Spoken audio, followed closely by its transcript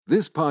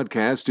This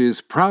podcast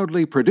is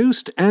proudly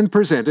produced and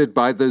presented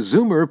by the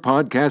Zoomer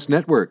Podcast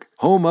Network,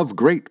 home of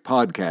great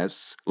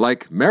podcasts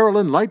like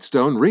Marilyn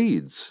Lightstone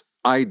Reads,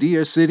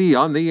 Idea City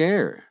on the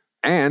Air,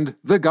 and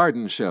The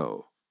Garden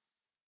Show.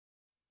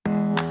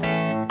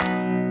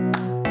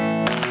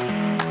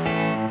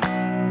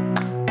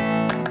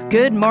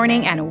 Good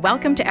morning and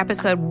welcome to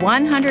episode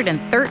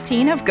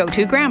 113 of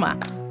Go-To Grandma.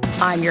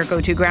 I'm your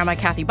Go-To Grandma,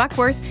 Kathy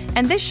Buckworth,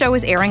 and this show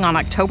is airing on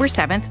October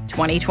 7th,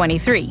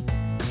 2023.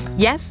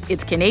 Yes,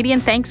 it's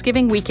Canadian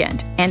Thanksgiving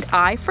weekend, and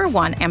I, for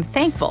one, am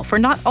thankful for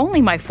not only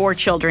my 4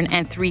 children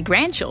and 3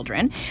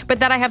 grandchildren,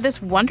 but that I have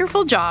this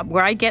wonderful job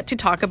where I get to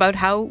talk about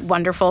how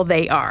wonderful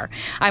they are.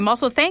 I'm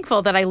also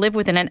thankful that I live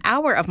within an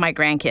hour of my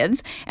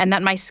grandkids and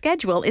that my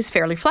schedule is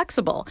fairly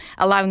flexible,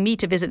 allowing me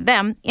to visit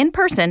them in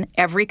person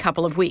every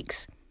couple of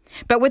weeks.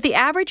 But with the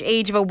average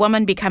age of a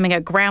woman becoming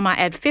a grandma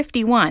at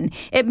 51,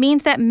 it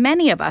means that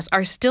many of us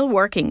are still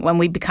working when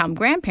we become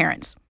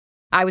grandparents.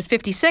 I was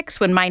 56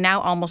 when my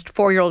now almost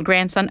 4-year-old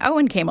grandson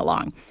Owen came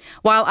along.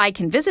 While I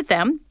can visit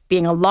them,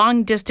 being a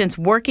long-distance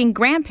working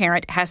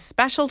grandparent has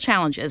special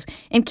challenges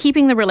in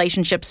keeping the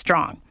relationship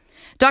strong.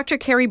 Dr.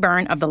 Kerry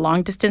Byrne of the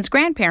Long Distance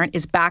Grandparent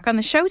is back on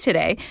the show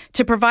today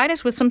to provide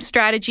us with some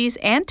strategies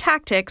and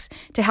tactics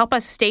to help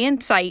us stay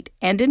in sight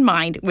and in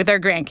mind with our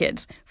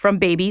grandkids, from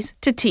babies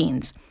to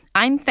teens.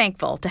 I'm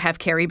thankful to have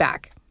Kerry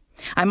back.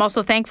 I'm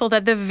also thankful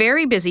that the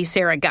very busy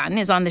Sarah Gunn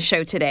is on the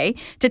show today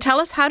to tell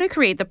us how to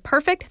create the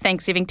perfect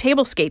Thanksgiving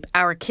tablescape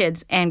our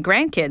kids and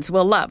grandkids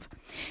will love.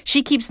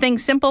 She keeps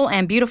things simple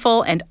and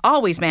beautiful and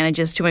always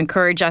manages to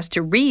encourage us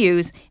to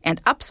reuse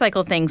and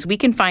upcycle things we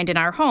can find in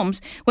our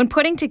homes when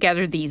putting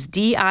together these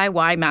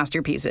DIY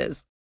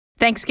masterpieces.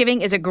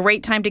 Thanksgiving is a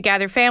great time to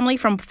gather family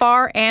from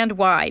far and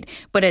wide,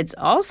 but it's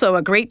also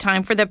a great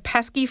time for the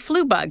pesky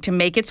flu bug to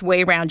make its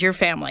way around your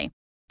family.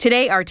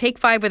 Today, our Take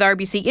 5 with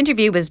RBC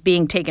interview is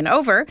being taken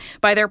over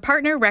by their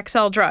partner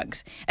Rexall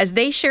Drugs, as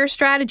they share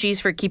strategies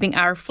for keeping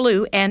our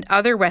flu and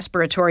other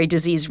respiratory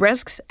disease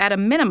risks at a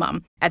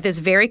minimum at this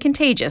very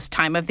contagious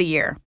time of the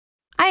year.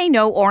 I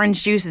know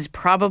orange juice is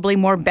probably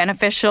more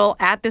beneficial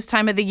at this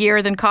time of the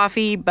year than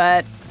coffee,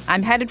 but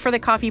I'm headed for the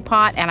coffee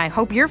pot, and I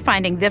hope you're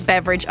finding the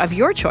beverage of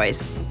your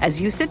choice as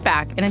you sit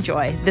back and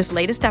enjoy this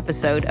latest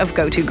episode of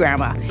Go-To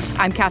Grandma.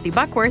 I'm Kathy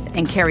Buckworth,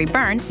 and Kerry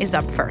Byrne is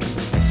up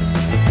first.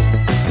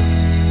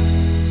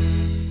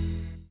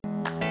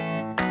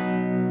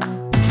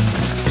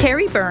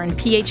 Kerry Byrne,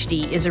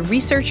 PhD, is a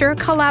researcher,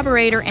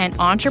 collaborator, and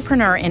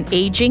entrepreneur in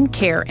aging,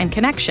 care, and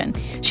connection.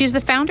 She's the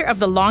founder of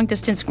the Long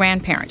Distance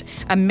Grandparent,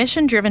 a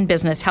mission-driven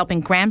business helping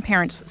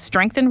grandparents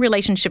strengthen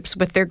relationships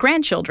with their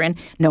grandchildren,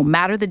 no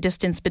matter the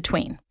distance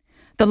between.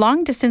 The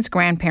Long Distance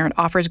Grandparent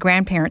offers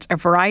grandparents a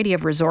variety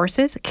of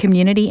resources,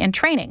 community, and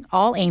training,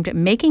 all aimed at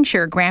making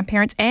sure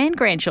grandparents and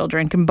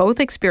grandchildren can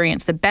both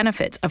experience the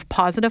benefits of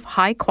positive,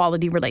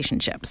 high-quality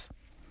relationships.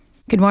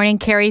 Good morning,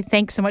 Kerry.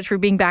 Thanks so much for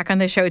being back on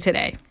the show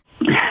today.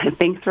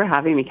 Thanks for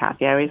having me,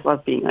 Kathy. I always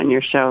love being on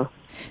your show.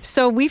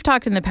 So we've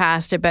talked in the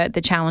past about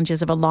the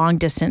challenges of a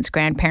long-distance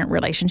grandparent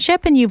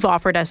relationship, and you've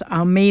offered us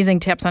amazing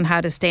tips on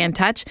how to stay in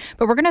touch.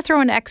 But we're going to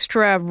throw an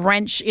extra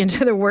wrench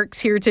into the works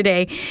here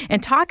today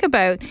and talk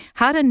about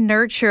how to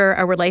nurture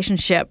a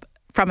relationship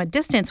from a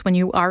distance when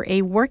you are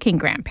a working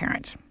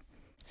grandparent.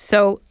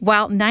 So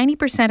while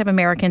 90% of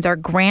Americans are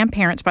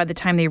grandparents by the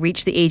time they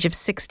reach the age of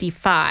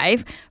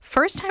 65,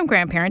 first-time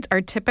grandparents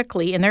are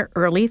typically in their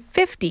early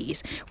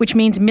 50s, which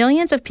means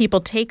millions of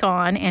people take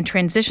on and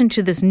transition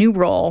to this new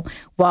role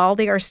while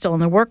they are still in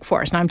the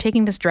workforce. Now, I'm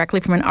taking this directly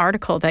from an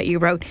article that you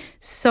wrote.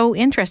 So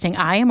interesting.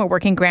 I am a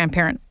working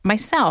grandparent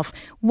myself.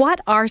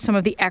 What are some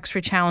of the extra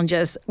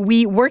challenges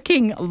we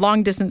working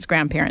long-distance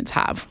grandparents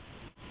have?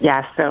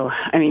 Yeah, so,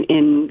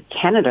 in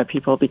Canada,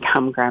 people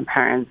become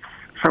grandparents.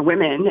 For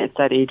women, it's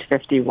at age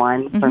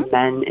 51. Mm-hmm. For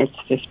men, it's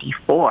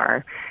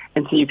 54.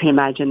 And so you can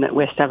imagine that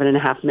with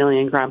 7.5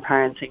 million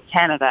grandparents in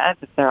Canada,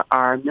 that there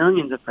are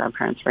millions of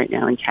grandparents right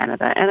now in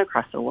Canada and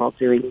across the world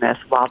doing this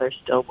while they're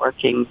still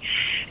working.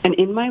 And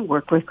in my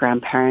work with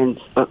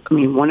grandparents,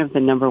 one of the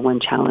number one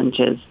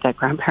challenges that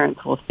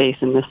grandparents will face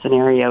in this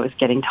scenario is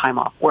getting time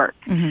off work.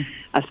 Mm-hmm.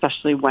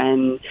 Especially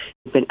when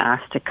you've been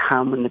asked to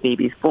come when the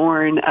baby's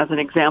born, as an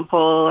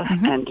example,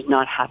 mm-hmm. and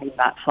not having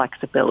that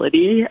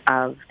flexibility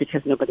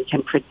because nobody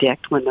can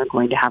predict when they're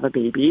going to have a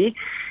baby.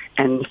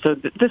 And so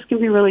this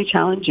can be really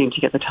challenging to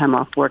get the time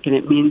off work, and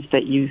it means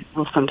that you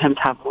will sometimes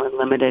have more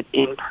limited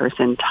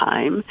in-person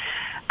time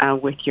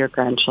with your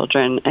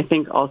grandchildren. I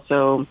think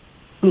also,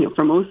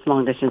 for most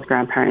long-distance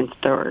grandparents,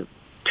 they're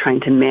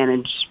trying to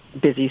manage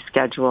busy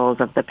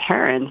schedules of the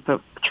parents, but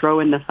throw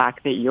in the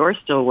fact that you're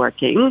still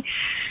working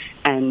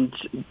and,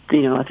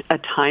 a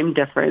time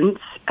difference,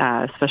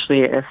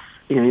 especially if,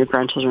 your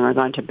grandchildren are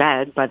gone to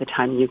bed by the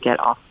time you get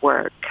off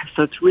work.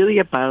 So it's really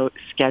about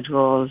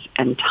schedules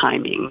and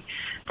timing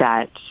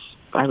that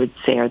I would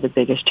say are the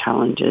biggest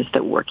challenges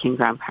that working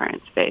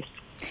grandparents face.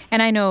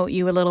 And I know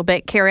you a little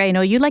bit, Kerry. I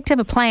know you like to have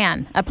a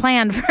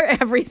plan for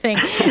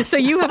everything. So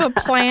you have a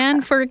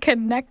plan for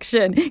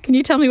connection. Can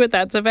you tell me what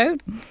that's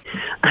about?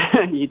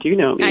 You do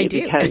know me. I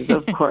do. Because,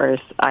 of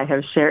course, I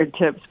have shared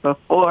tips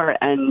before,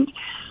 and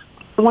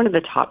one of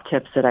the top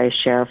tips that I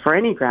share for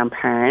any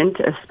grandparent,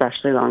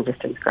 especially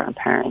long-distance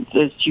grandparents,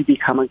 is to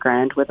become a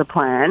grand with a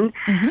plan.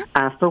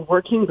 For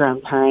working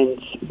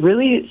grandparents,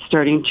 really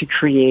starting to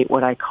create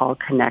what I call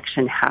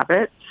connection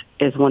habits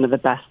is one of the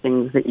best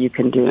things that you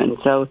can do. And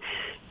so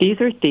these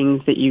are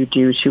things that you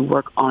do to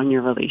work on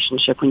your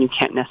relationship when you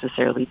can't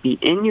necessarily be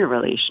in your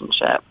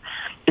relationship,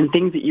 and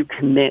things that you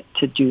commit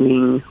to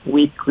doing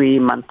weekly,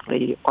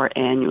 monthly, or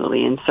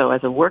annually. And so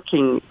as a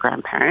working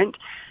grandparent,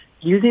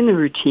 using the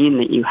routine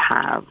that you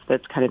have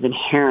that's kind of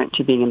inherent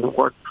to being in the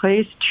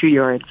workplace to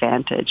your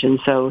advantage. And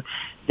so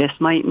this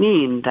might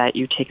mean that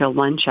you take a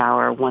lunch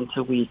hour once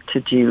a week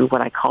to do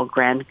what I call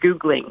grand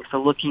Googling.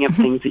 So looking at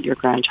things that your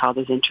grandchild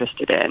is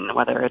interested in,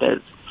 whether it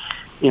is,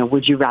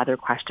 would you rather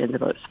questions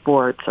about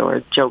sports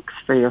or jokes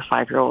for your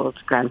 5-year-old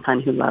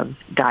grandson who loves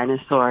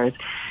dinosaurs.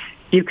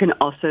 You can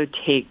also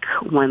take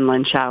one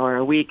lunch hour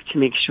a week to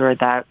make sure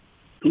that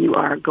you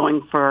are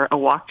going for a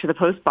walk to the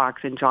post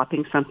box and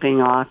dropping something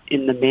off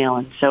in the mail.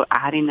 And so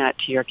adding that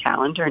to your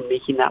calendar and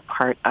making that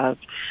part of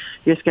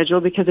your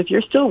schedule, because if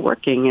you're still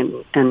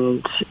working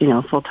and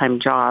full-time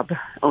job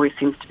always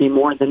seems to be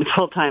more than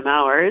full-time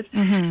hours,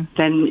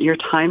 then your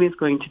time is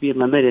going to be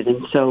limited.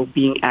 And so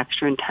being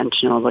extra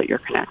intentional about your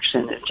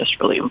connection is just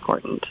really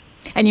important.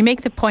 And you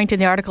make the point in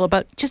the article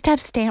about just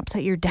have stamps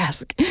at your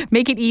desk.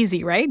 Make it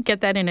easy, right? Get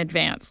that in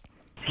advance.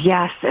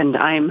 Yes, and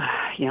I'm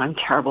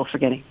terrible for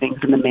getting things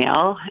in the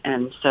mail,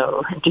 and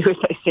so do as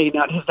I say,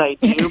 not as I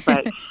do,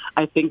 but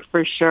I think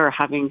for sure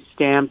having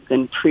stamps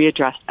and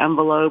pre-addressed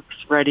envelopes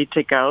ready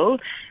to go,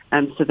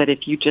 so that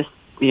if you just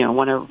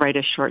want to write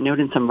a short note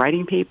in some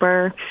writing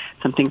paper,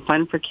 something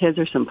fun for kids,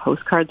 or some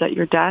postcards at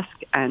your desk,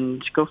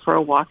 and go for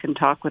a walk and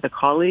talk with a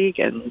colleague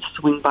and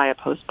swing by a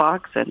post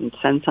box and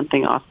send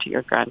something off to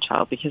your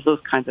grandchild, because those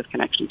kinds of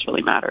connections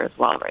really matter as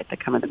well, right, that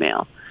come in the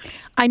mail.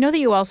 I know that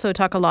you also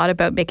talk a lot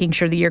about making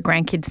sure that your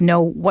grandkids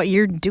know what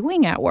you're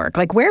doing at work.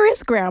 Like, where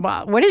is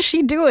Grandma? What is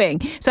she doing?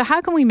 So how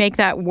can we make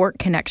that work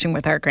connection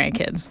with our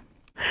grandkids?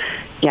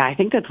 Yeah, I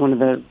think that's one of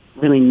the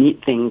really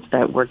neat things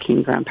that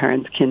working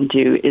grandparents can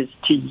do is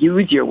to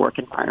use your work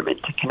environment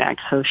to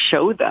connect. So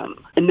show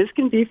them. And this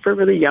can be for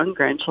really young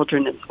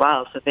grandchildren as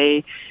well. So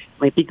they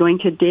might be going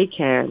to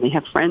daycare and they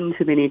have friends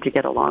who they need to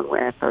get along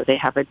with, or they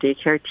have a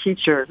daycare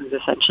teacher who's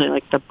essentially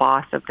like the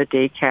boss of the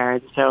daycare.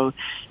 And so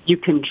you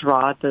can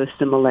draw those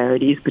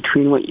similarities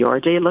between what your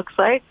day looks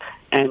like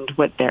and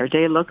what their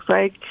day looks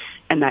like.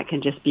 And that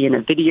can just be in a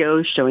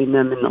video showing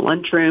them in the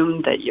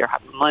lunchroom that you're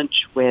having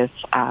lunch with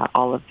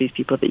all of these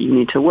people that you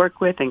need to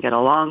work with and get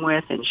along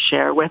with and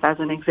share with as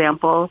an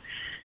example.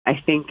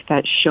 I think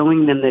that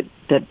showing them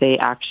that they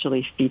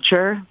actually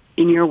feature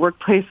in your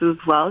workplace as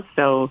well.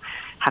 So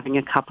having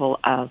a couple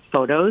of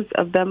photos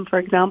of them, for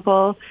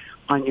example,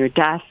 on your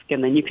desk,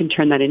 and then you can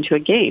turn that into a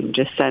game.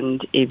 Just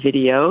send a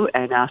video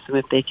and ask them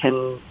if they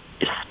can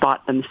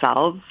spot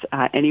themselves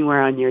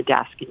anywhere on your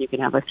desk, and you can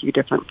have a few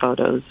different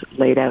photos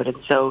laid out. And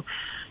so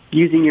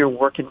using your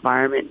work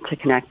environment to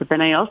connect. But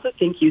then I also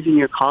think using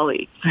your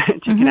colleagues to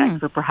connect.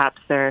 So perhaps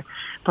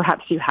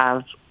you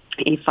have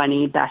a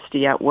funny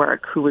bestie at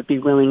work who would be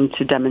willing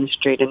to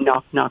demonstrate a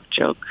knock-knock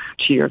joke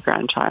to your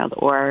grandchild,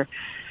 or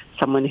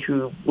someone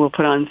who will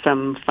put on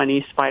some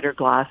funny spider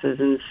glasses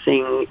and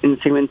sing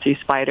Incy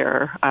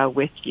Spider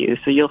with you.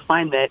 So you'll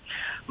find that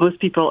most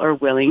people are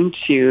willing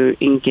to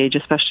engage,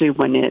 especially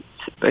when it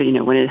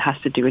has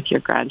to do with your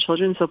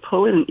grandchildren. So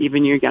pull in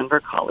even your younger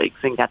colleagues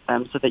and get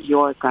them so that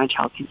your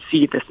grandchild can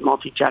see this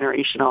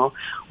multi-generational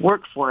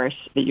workforce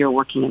that you're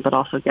working in, but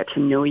also get to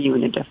know you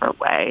in a different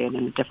way and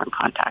in a different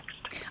context.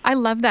 I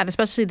love that,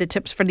 especially the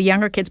tips for the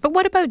younger kids. But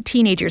what about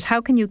teenagers? How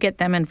can you get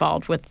them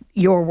involved with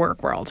your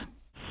work world?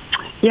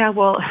 Yeah,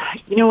 well,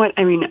 you know what?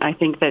 I mean, I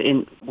think that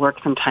in work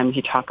sometimes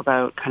you talk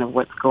about kind of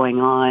what's going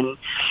on.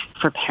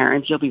 For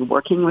parents, you'll be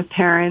working with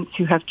parents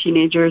who have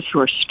teenagers who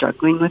are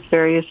struggling with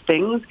various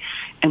things.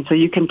 And so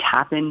you can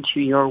tap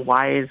into your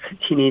wise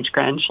teenage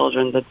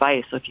grandchildren's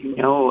advice. So if you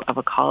know of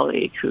a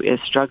colleague who is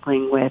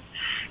struggling with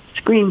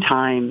screen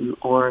time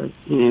or,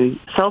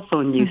 cell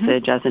phone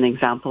usage, as an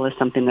example, is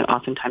something that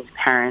oftentimes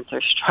parents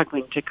are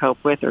struggling to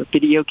cope with, or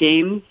video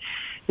games,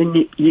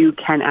 then you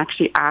can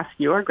actually ask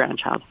your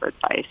grandchild for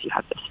advice. You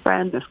have this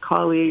friend, this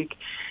colleague,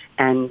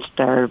 and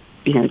their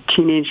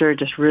teenager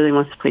just really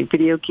wants to play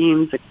video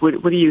games. Like,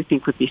 what do you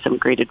think would be some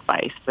great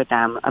advice for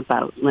them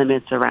about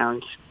limits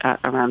around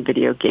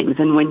video games?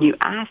 And when you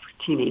ask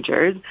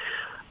teenagers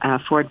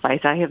for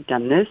advice, I have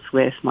done this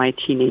with my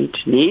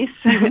teenage niece,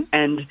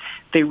 and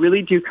they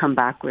really do come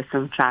back with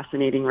some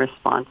fascinating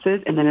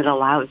responses, and then it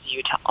allows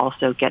you to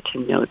also get to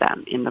know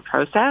them in the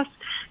process.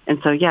 And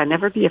so,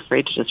 never be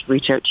afraid to just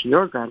reach out to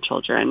your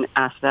grandchildren,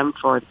 ask them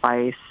for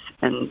advice,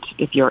 And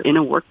if you're in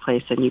a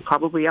workplace, and you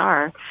probably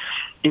are,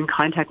 in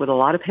contact with a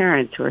lot of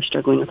parents who are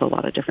struggling with a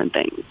lot of different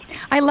things.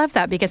 I love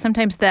that, because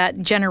sometimes that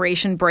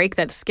generation break,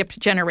 that skipped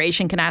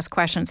generation, can ask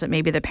questions that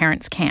maybe the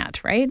parents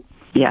can't, right?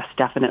 Yes,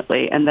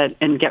 definitely, and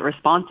get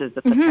responses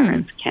that the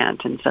parents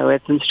can't, and so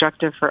it's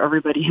instructive for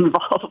everybody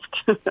involved.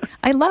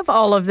 I love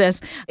all of this.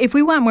 If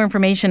we want more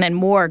information and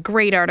more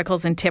great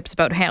articles and tips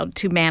about how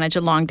to manage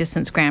a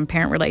long-distance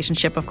grandparent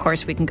relationship, of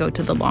course, we can go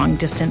to the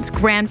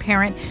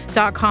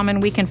longdistancegrandparent.com,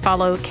 and we can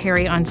follow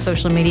Kerry on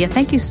social media.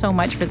 Thank you so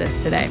much for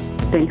this today.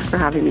 Thanks for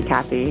having me,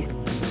 Kathy.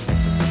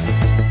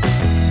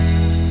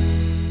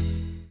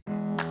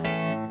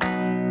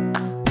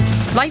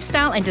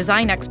 Lifestyle and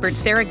design expert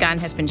Sarah Gunn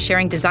has been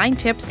sharing design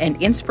tips and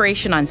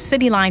inspiration on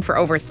Cityline for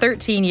over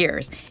 13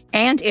 years.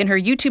 And in her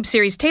YouTube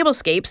series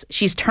Tablescapes,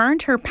 she's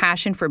turned her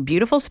passion for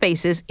beautiful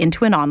spaces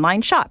into an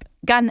online shop,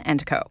 Gunn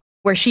 & Co.,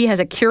 where she has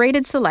a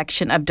curated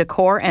selection of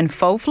decor and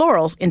faux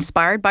florals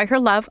inspired by her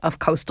love of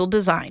coastal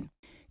design.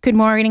 Good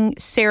morning,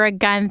 Sarah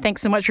Gunn.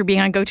 Thanks so much for being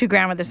on Go To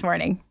Grandma this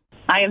morning.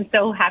 I am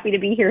so happy to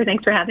be here.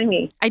 Thanks for having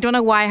me. I don't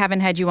know why I haven't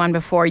had you on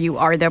before. You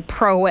are the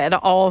pro at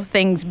all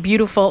things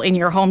beautiful in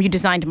your home. You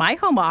designed my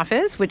home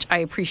office, which I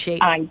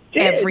appreciate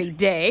every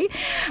day.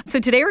 So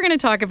today we're going to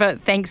talk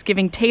about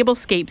Thanksgiving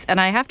tablescapes. And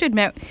I have to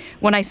admit,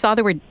 when I saw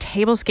the word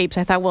tablescapes,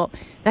 I thought, well,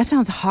 that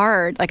sounds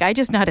hard. Like, I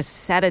just know how to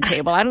set a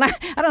table. I don't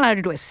know how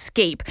to do a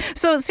scape.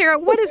 So Sarah,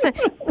 what's a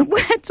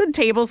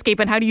tablescape,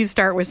 and how do you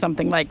start with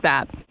something like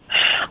that?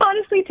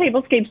 Honestly,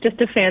 tablescape's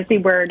just a fancy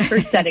word for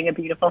setting a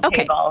beautiful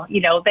table. You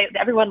know,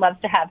 everyone loves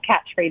to have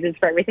catchphrases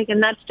for everything,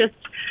 and that's just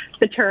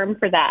the term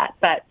for that.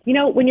 But, you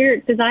know, when you're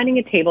designing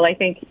a table, I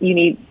think you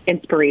need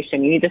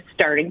inspiration. You need a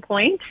starting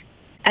point.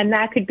 And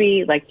that could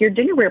be like your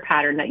dinnerware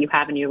pattern that you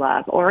have and you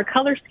love, or a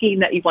color scheme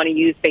that you want to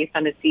use based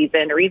on the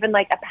season, or even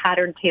like a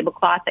patterned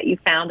tablecloth that you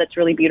found that's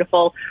really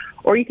beautiful.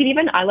 Or you could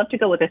even, I love to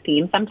go with a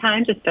theme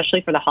sometimes,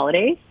 especially for the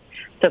holidays.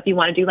 So if you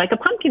want to do like a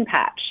pumpkin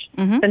patch,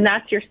 then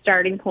that's your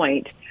starting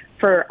point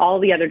for all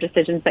the other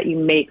decisions that you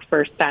make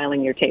for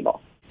styling your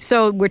table.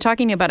 So we're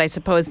talking about, I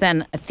suppose,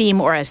 then a theme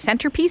or a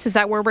centerpiece. Is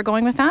that where we're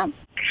going with that?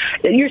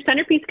 Your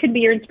centerpiece could be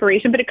your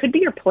inspiration, but it could be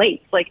your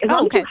place. Like, as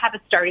long as you have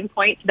a starting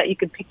point so that you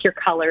can pick your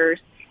colors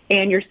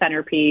and your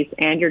centerpiece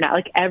and your,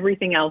 like,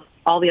 everything else,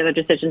 all the other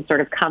decisions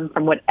sort of come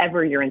from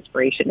whatever your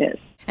inspiration is.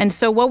 And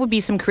so what would be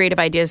some creative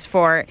ideas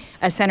for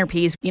a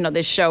centerpiece? You know,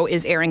 this show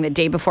is airing the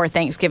day before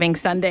Thanksgiving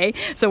Sunday,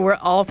 so we're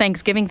all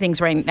Thanksgiving things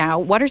right now.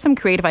 What are some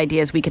creative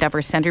ideas we could have our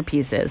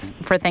centerpieces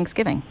for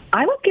Thanksgiving?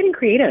 I love getting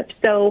creative.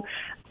 So,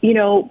 you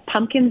know,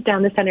 pumpkins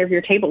down the center of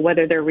your table,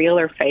 whether they're real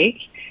or fake,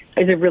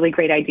 is a really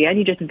great idea. And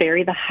you just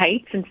vary the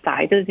heights and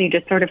sizes, and you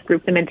just sort of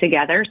group them in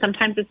together.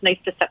 Sometimes it's nice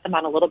to set them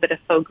on a little bit of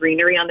faux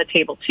greenery on the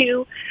table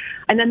too.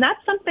 And then that's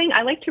something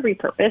I like to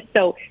repurpose.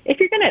 So if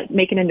you're going to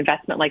make an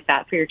investment like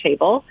that for your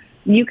table,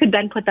 you could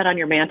then put that on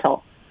your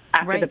mantle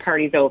after the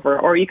party's over,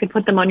 or you could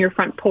put them on your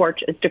front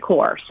porch as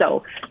decor.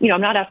 So, you know,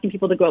 I'm not asking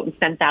people to go out and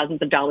spend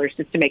thousands of dollars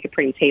just to make a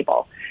pretty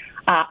table.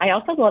 I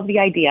also love the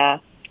idea.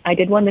 I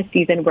did one this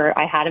season where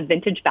I had a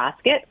vintage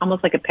basket,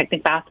 almost like a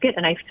picnic basket,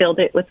 and I filled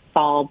it with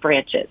fall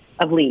branches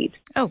of leaves.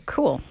 Oh,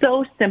 cool.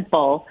 So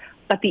simple,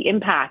 but the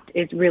impact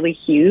is really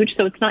huge.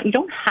 So it's not, you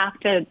don't have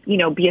to, you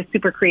know, be a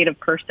super creative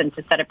person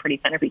to set a pretty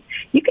centerpiece.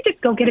 You could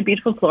just go get a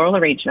beautiful floral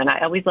arrangement.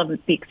 I always love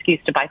the excuse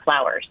to buy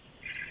flowers.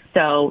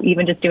 So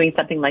even just doing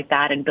something like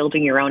that and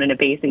building your own in a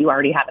vase that you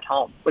already have at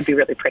home would be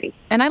really pretty.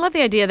 And I love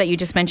the idea that you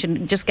just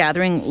mentioned, just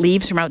gathering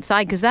leaves from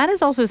outside, because that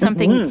is also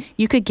something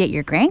you could get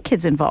your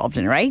grandkids involved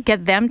in, right?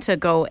 Get them to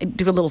go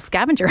do a little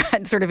scavenger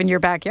hunt sort of in your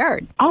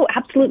backyard. Oh,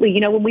 absolutely.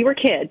 You know, when we were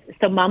kids,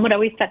 so Mom would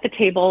always set the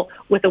table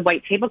with a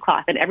white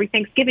tablecloth, and every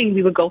Thanksgiving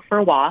we would go for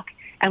a walk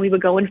and we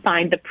would go and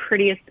find the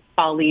prettiest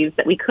fall leaves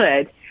that we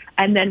could,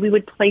 and then we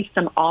would place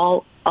them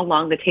all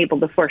along the table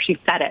before she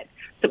set it.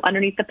 So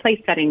underneath the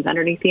place settings,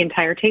 underneath the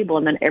entire table,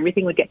 and then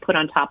everything would get put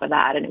on top of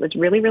that. And it was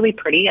really, really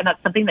pretty. And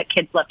that's something that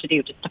kids love to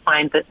do, just to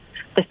find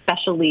the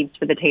special leaves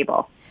for the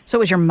table. So it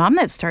was your mom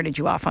that started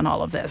you off on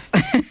all of this.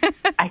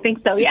 I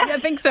think so, yeah. I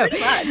think so.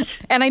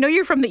 And I know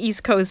you're from the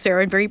East Coast,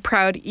 Sarah, a very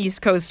proud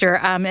East Coaster.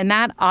 And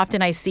that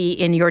often I see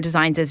in your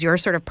designs as your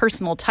sort of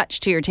personal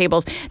touch to your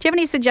tables. Do you have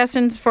any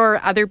suggestions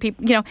for other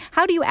people? You know,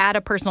 how do you add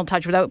a personal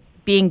touch without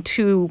being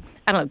too,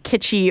 I don't know,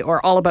 kitschy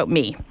or all about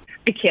me?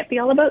 It can't be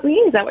all about me?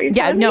 Is that what you're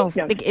saying? Yeah, no,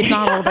 it's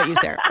not all about you,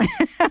 Sarah.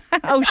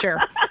 Oh, sure.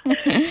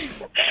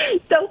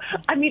 So,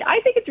 I mean, I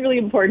think it's really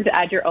important to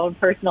add your own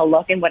personal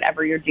look in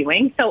whatever you're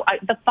doing. So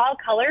the fall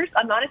colors,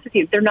 I'm honest with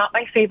you, they're not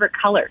my favorite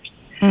colors.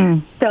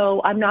 So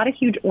I'm not a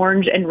huge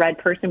orange and red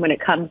person when it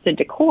comes to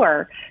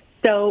decor.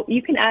 So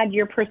you can add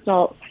your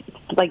personal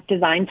like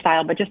design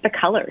style, but just the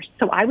colors.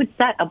 So I would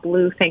set a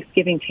blue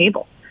Thanksgiving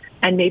table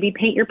and maybe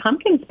paint your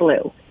pumpkins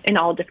blue in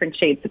all different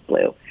shades of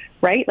blue.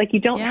 Right? Like, you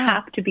don't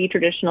have to be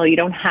traditional. You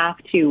don't have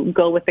to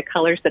go with the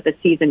colors that the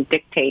season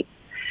dictates.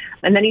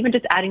 And then even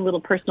just adding little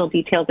personal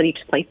details at each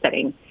place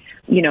setting,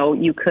 you know,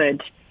 you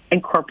could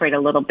incorporate a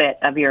little bit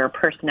of your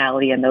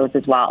personality in those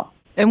as well.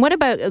 And what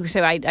about,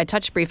 so I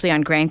touched briefly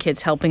on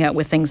grandkids helping out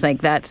with things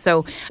like that.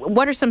 So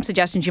what are some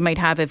suggestions you might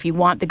have if you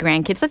want the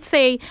grandkids? Let's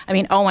say,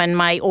 Owen,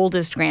 my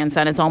oldest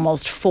grandson, is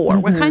almost 4.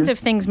 What kinds of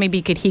things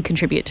maybe could he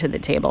contribute to the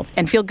table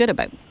and feel good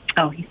about?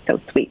 Oh, he's so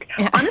sweet.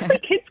 Yeah. Honestly,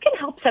 kids can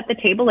help set the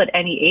table at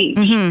any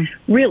age,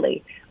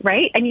 really,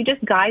 right? And you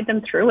just guide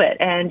them through it.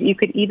 And you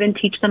could even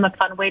teach them a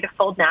fun way to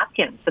fold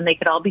napkins. And they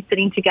could all be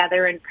sitting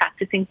together and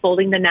practicing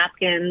folding the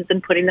napkins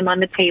and putting them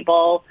on the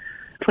table,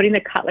 putting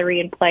the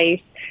cutlery in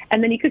place.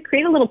 And then you could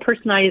create a little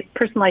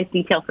personalized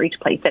detail for each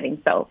plate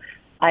setting. So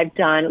I've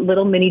done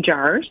little mini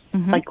jars,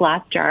 like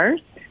glass jars,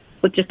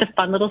 with just a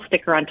fun little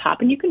sticker on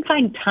top. And you can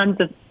find tons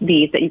of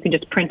these that you can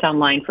just print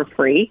online for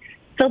free.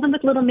 Fill them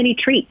with little mini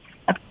treats,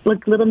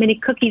 like little mini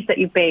cookies that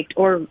you've baked.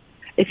 Or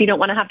if you don't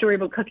want to have to worry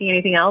about cooking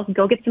anything else,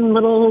 go get some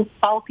little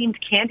fall-themed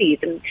candies.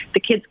 And the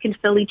kids can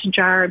fill each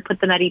jar and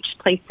put them at each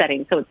plate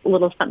setting. So it's a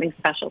little something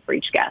special for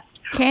each guest.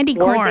 Candy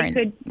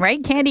corn,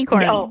 right? Candy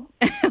corn. No.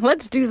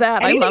 Let's do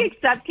that. Anything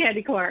except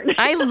candy corn.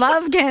 I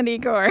love candy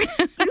corn.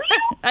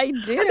 I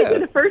do. I think you're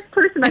the first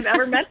person I've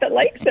ever met that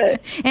likes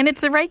it. And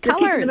it's the right colors.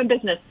 Keeping them in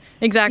business.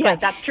 Exactly. Yeah,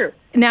 that's true.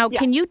 Now,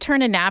 can you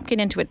turn a napkin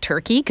into a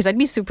turkey? Because I'd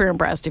be super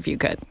impressed if you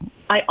could.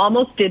 I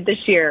almost did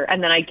this year,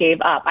 and then I gave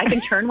up. I can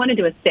turn one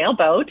into a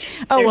sailboat.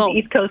 There's the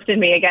East Coast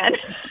in me again.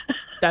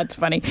 That's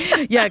funny.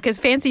 Yeah, because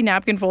fancy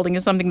napkin folding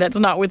is something that's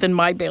not within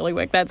my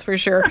bailiwick, that's for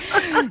sure.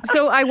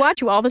 So I watch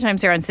you all the time,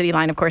 Sarah, on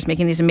Cityline, of course,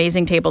 making these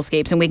amazing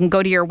tablescapes. And we can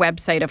go to your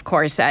website, of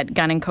course, at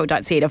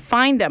gunandco.ca to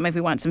find them if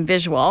we want some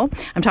visual.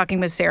 I'm talking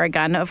with Sarah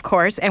Gunn, of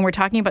course, and we're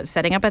talking about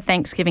setting up a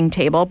Thanksgiving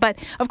table. But,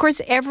 of course,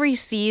 every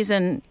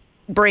season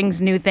brings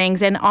new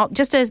things and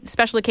just a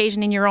special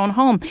occasion in your own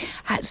home.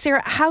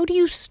 Sarah, how do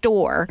you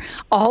store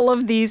all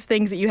of these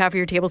things that you have for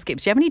your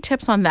tablescapes? Do you have any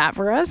tips on that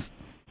for us?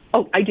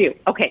 Oh, I do.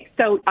 Okay.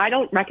 So I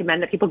don't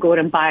recommend that people go out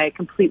and buy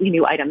completely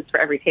new items for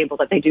every table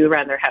that they do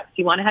around their house.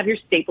 You want to have your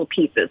staple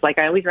pieces. Like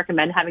I always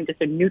recommend having just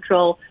a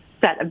neutral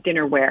set of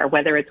dinnerware,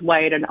 whether it's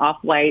white and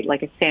off-white,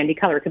 like a sandy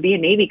color. It could be a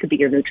navy, it could be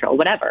your neutral,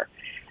 whatever.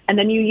 And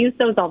then you use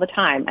those all the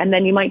time. And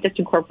then you might just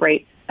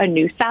incorporate a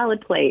new salad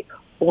plate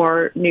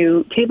or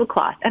new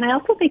tablecloth. And I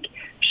also think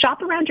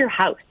shop around your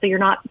house so you're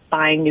not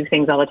buying new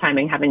things all the time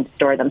and having to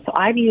store them. So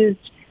I've used,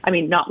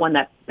 not one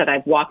that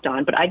I've walked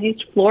on, but I've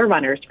used floor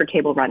runners for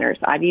table runners.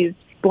 I've used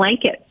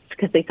blankets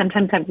because they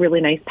sometimes have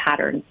really nice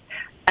patterns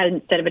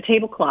instead of a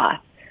tablecloth.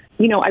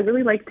 I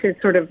really like to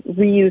sort of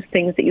reuse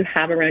things that you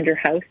have around your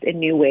house in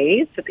new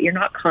ways so that you're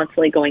not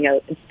constantly going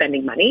out and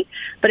spending money.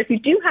 But if you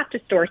do have to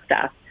store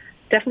stuff,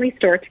 definitely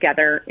store it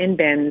together in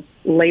bins,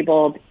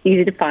 labeled,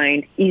 easy to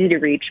find, easy to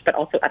reach, but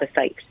also out of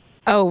sight.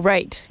 Oh,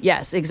 right.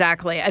 Yes,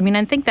 exactly.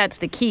 I think that's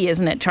the key,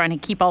 isn't it? Trying to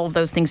keep all of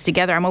those things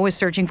together. I'm always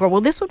searching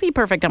for, this would be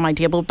perfect on my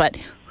table, but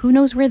who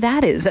knows where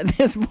that is at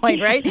this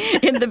point, right?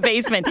 In the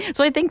basement.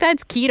 So I think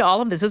that's key to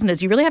all of this, isn't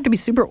it? You really have to be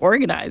super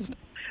organized.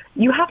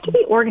 You have to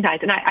be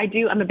organized. And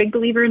I'm a big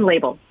believer in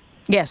labels.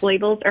 Yes.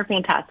 Labels are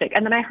fantastic.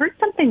 And then I heard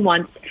something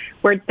once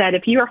where it said,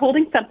 if you are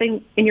holding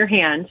something in your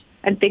hand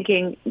and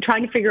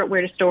trying to figure out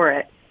where to store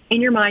it, in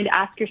your mind,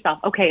 ask yourself,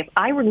 okay, if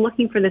I were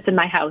looking for this in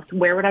my house,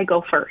 where would I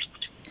go first?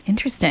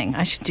 Interesting.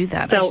 I should do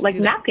that. So like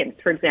napkins,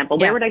 for example,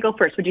 where would I go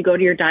first? Would you go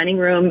to your dining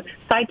room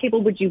side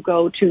table? Would you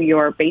go to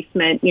your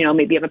basement?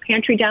 Maybe you have a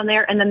pantry down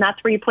there, and then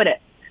that's where you put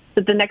it.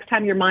 So the next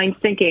time your mind's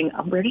thinking,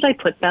 where did I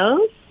put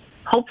those?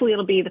 Hopefully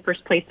it'll be the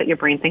first place that your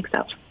brain thinks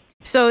of.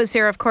 So,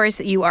 Sarah, of course,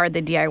 you are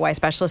the DIY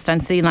specialist on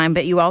Cityline,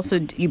 but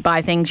you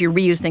buy things, you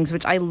reuse things,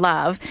 which I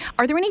love.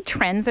 Are there any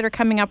trends that are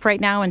coming up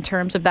right now in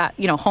terms of that,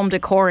 home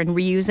decor and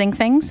reusing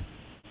things?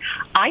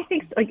 I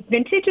think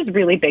vintage is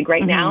really big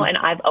right now, and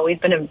I've always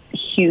been a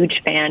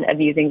huge fan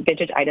of using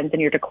vintage items in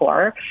your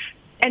decor.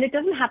 And it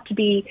doesn't have to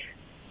be,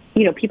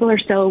 people are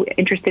so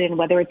interested in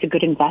whether it's a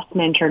good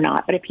investment or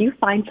not. But if you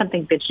find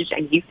something vintage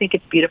and you think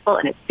it's beautiful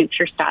and it suits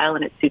your style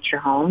and it suits your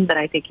home, then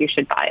I think you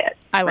should buy it.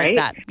 I like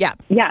that. Yeah.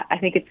 Yeah, I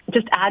think it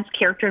just adds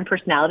character and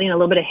personality and a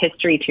little bit of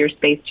history to your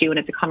space too, and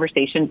it's a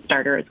conversation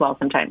starter as well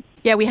sometimes.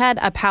 Yeah, we had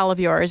a pal of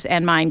yours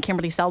and mine,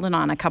 Kimberly Selden,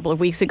 on a couple of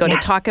weeks ago to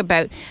talk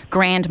about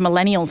grand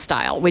millennial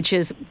style, which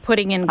is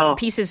putting in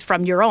pieces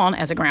from your own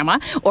as a grandma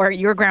or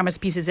your grandma's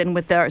pieces in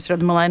with the sort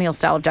of millennial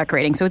style of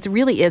decorating. So it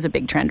really is a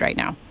big trend right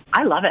now.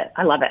 I love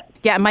it.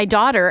 Yeah, my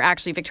daughter,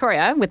 actually,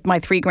 Victoria, with my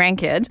 3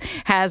 grandkids,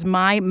 has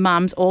my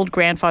mom's old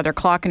grandfather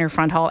clock in her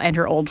front hall and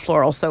her old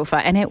floral sofa,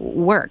 and it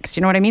works.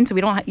 You know what I mean? So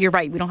you're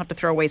right, we don't have to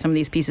throw away some of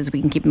these pieces.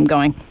 We can keep them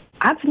going.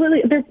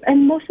 Absolutely.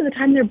 And most of the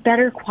time, they're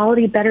better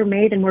quality, better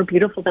made, and more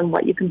beautiful than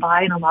what you can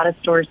buy in a lot of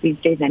stores these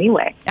days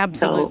anyway.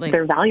 Absolutely. So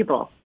they're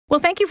valuable. Well,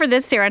 thank you for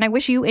this, Sarah, and I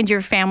wish you and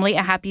your family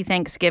a happy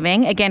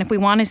Thanksgiving. Again, if we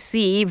want to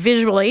see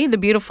visually the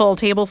beautiful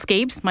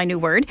tablescapes, my new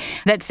word,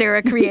 that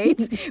Sarah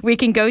creates, we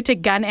can go to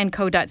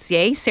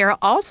gunandco.ca. Sarah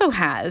also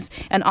has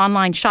an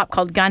online shop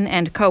called Gun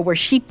 & Co, where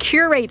she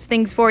curates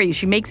things for you.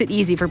 She makes it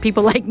easy for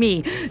people like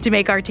me to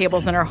make our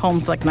tables and our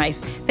homes look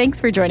nice. Thanks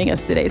for joining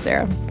us today,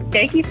 Sarah.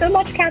 Thank you so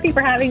much, Kathy,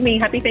 for having me.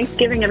 Happy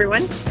Thanksgiving,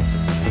 everyone.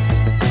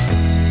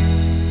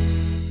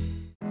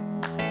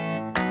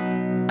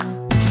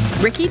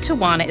 Ricky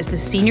Tawana is the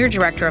Senior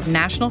Director of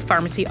National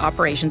Pharmacy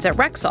Operations at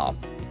Rexall.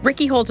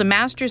 Ricky holds a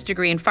master's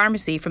degree in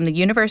pharmacy from the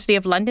University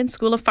of London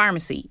School of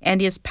Pharmacy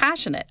and is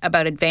passionate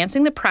about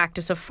advancing the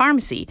practice of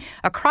pharmacy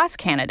across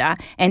Canada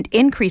and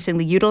increasing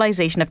the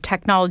utilization of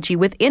technology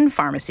within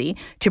pharmacy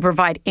to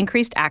provide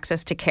increased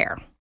access to care.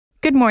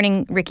 Good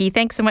morning, Ricky.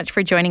 Thanks so much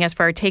for joining us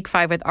for our Take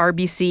 5 with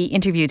RBC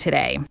interview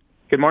today.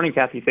 Good morning,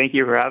 Kathy. Thank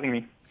you for having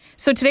me.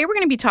 So today we're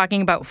going to be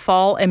talking about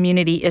fall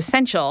immunity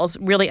essentials,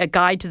 really a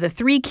guide to the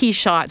 3 key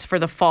shots for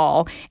the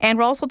fall. And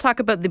we'll also talk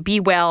about the Be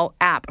Well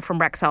app from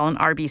Rexall and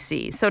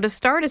RBC. So to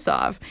start us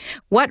off,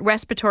 what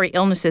respiratory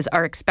illnesses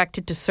are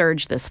expected to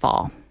surge this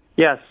fall?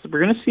 Yes,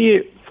 we're going to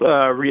see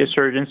a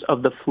resurgence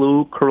of the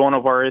flu,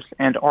 coronavirus,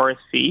 and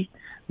RSV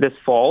this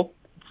fall.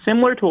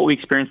 Similar to what we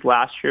experienced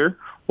last year,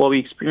 while we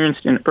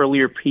experienced an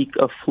earlier peak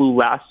of flu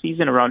last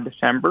season around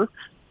December,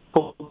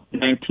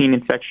 COVID-19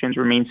 infections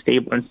remain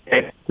stable and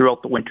steady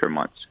throughout the winter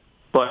months,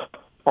 but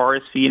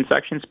RSV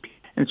infections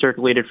and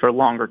circulated for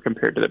longer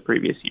compared to the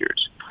previous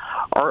years.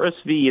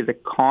 RSV is a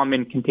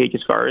common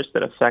contagious virus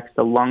that affects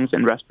the lungs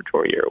and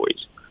respiratory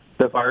airways.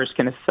 The virus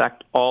can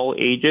affect all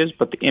ages,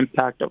 but the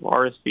impact of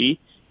RSV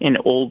in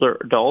older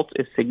adults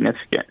is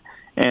significant,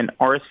 and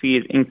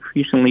RSV is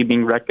increasingly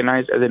being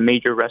recognized as a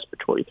major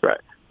respiratory threat,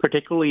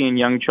 particularly in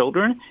young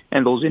children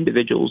and those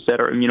individuals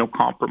that are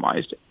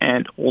immunocompromised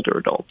and older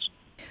adults.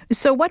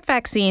 So what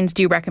vaccines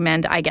do you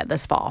recommend I get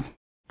this fall?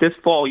 This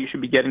fall, you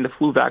should be getting the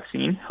flu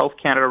vaccine. Health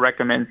Canada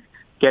recommends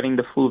getting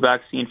the flu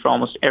vaccine for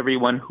almost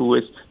everyone who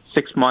is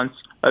 6 months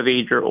of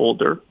age or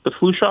older. The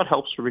flu shot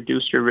helps to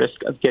reduce your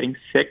risk of getting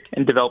sick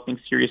and developing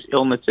serious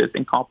illnesses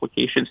and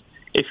complications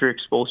if you're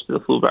exposed to the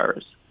flu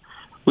virus.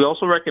 We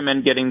also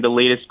recommend getting the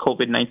latest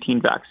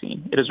COVID-19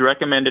 vaccine. It is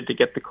recommended to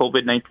get the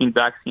COVID-19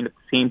 vaccine at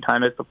the same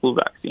time as the flu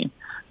vaccine.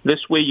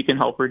 This way, you can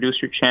help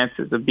reduce your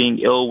chances of being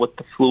ill with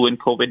the flu and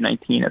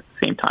COVID-19 at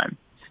the same time.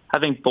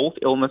 Having both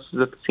illnesses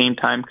at the same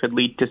time could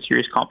lead to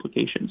serious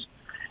complications.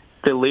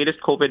 The latest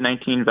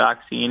COVID-19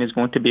 vaccine is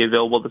going to be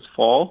available this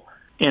fall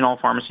in all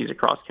pharmacies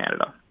across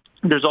Canada.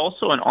 There's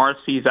also an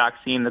RSV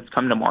vaccine that's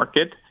come to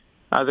market.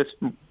 This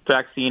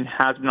vaccine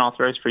has been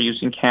authorized for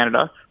use in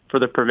Canada for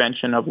the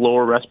prevention of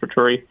lower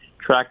respiratory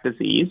tract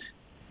disease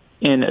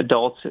in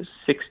adults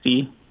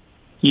 60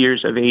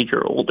 years of age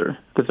or older.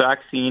 The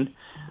vaccine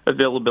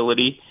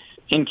availability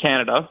in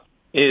Canada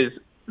is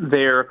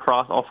there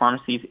across all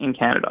pharmacies in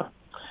Canada.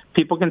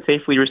 People can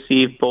safely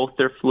receive both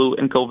their flu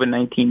and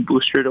COVID-19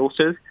 booster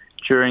doses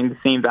during the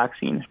same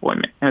vaccine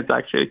appointment, and it's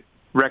actually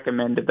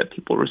recommended that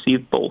people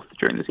receive both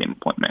during the same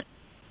appointment.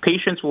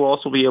 Patients will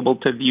also be able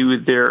to view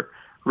their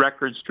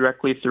records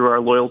directly through our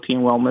loyalty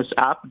and wellness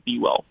app, Be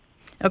Well.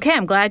 Okay,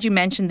 I'm glad you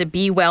mentioned the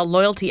Be Well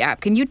loyalty app.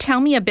 Can you tell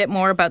me a bit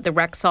more about the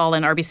Rexall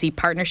and RBC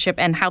partnership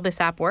and how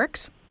this app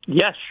works?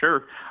 Yes,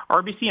 sure.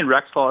 RBC and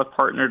Rexall have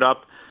partnered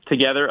up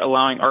together,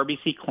 allowing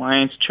RBC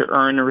clients to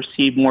earn and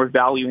receive more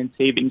value and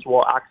savings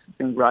while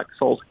accessing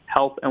Rexall's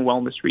health and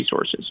wellness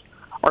resources.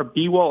 Our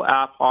Be Well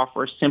app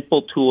offers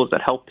simple tools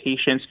that help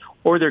patients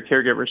or their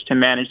caregivers to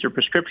manage their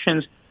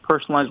prescriptions,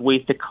 personalized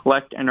ways to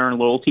collect and earn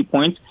loyalty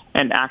points,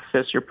 and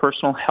access your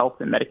personal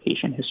health and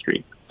medication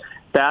history.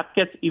 The app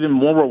gets even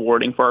more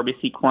rewarding for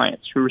RBC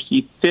clients who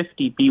receive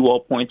 50 Be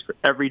Well points for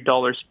every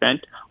dollar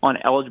spent on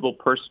eligible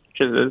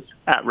purchases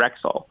at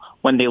Rexall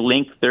when they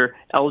link their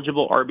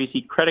eligible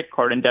RBC credit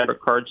card and debit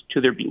cards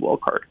to their Be Well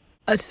card.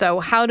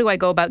 So how do I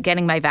go about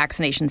getting my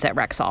vaccinations at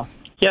Rexall?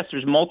 Yes,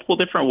 there's multiple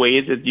different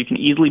ways that you can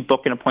easily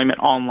book an appointment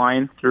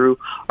online through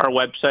our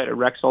website at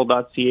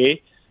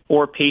rexall.ca,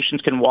 or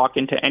patients can walk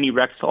into any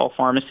Rexall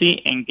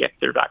pharmacy and get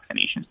their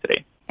vaccinations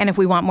today. And if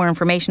we want more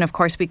information, of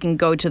course, we can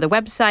go to the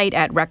website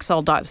at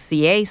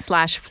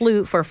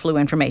rexall.ca/flu for flu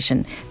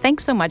information.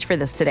 Thanks so much for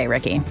this today,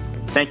 Ricky.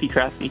 Thank you,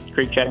 Kathy.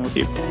 Great chatting with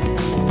you.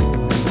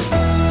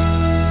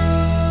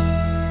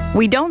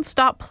 We don't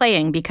stop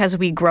playing because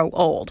we grow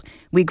old.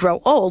 We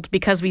grow old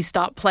because we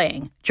stop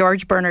playing.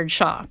 George Bernard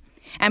Shaw.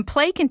 And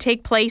play can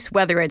take place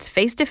whether it's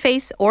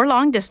face-to-face or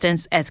long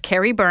distance, as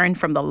Kerry Byrne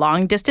from the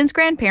Long Distance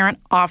Grandparent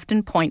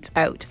often points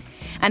out.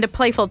 And a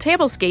playful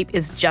tablescape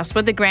is just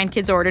what the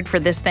grandkids ordered for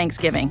this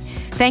Thanksgiving.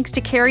 Thanks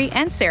to Kerry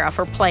and Sarah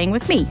for playing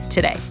with me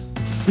today.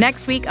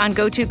 Next week on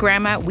Go To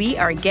Grandma, we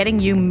are getting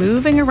you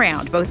moving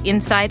around both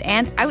inside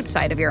and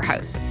outside of your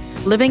house.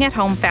 Living at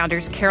Home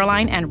founders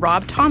Caroline and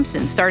Rob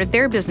Thompson started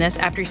their business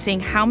after seeing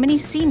how many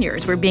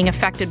seniors were being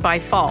affected by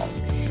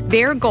falls.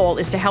 Their goal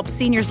is to help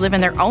seniors live in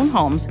their own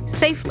homes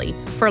safely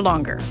for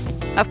longer.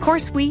 Of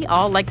course, we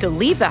all like to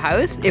leave the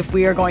house if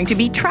we are going to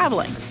be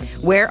traveling.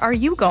 Where are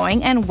you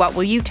going and what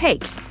will you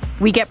take?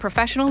 We get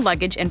professional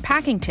luggage and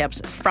packing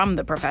tips from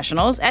the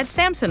professionals at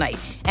Samsonite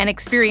and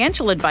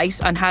experiential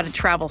advice on how to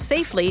travel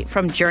safely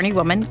from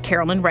journeywoman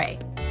Carolyn Ray.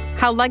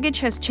 How luggage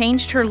has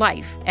changed her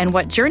life and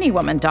what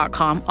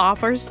journeywoman.com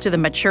offers to the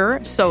mature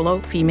solo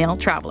female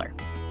traveler.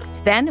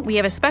 Then we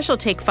have a special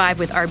Take 5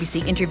 with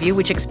RBC interview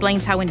which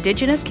explains how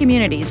Indigenous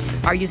communities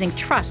are using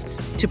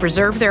trusts to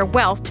preserve their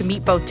wealth to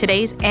meet both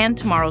today's and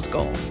tomorrow's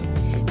goals.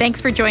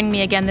 Thanks for joining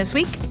me again this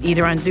week,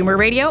 either on Zoomer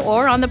Radio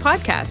or on the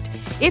podcast.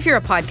 If you're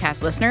a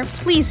podcast listener,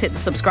 please hit the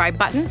subscribe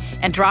button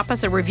and drop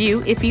us a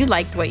review if you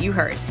liked what you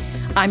heard.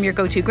 I'm your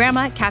go-to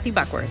grandma, Kathy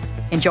Buckworth.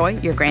 Enjoy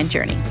your grand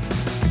journey.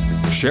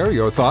 Share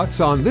your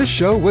thoughts on this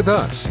show with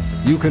us.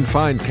 You can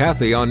find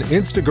Kathy on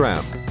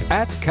Instagram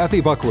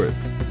 @Kathy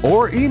Buckworth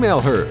or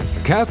email her,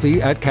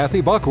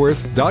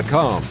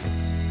 Kathy@KathyBuckworth.com.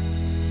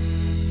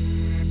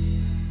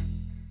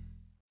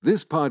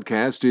 This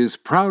podcast is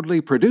proudly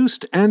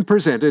produced and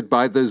presented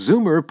by the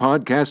Zoomer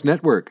Podcast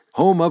Network,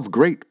 home of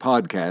great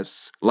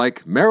podcasts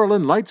like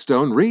Marilyn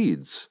Lightstone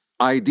Reads,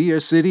 Idea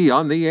City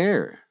on the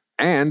Air,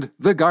 and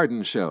The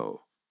Garden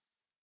Show.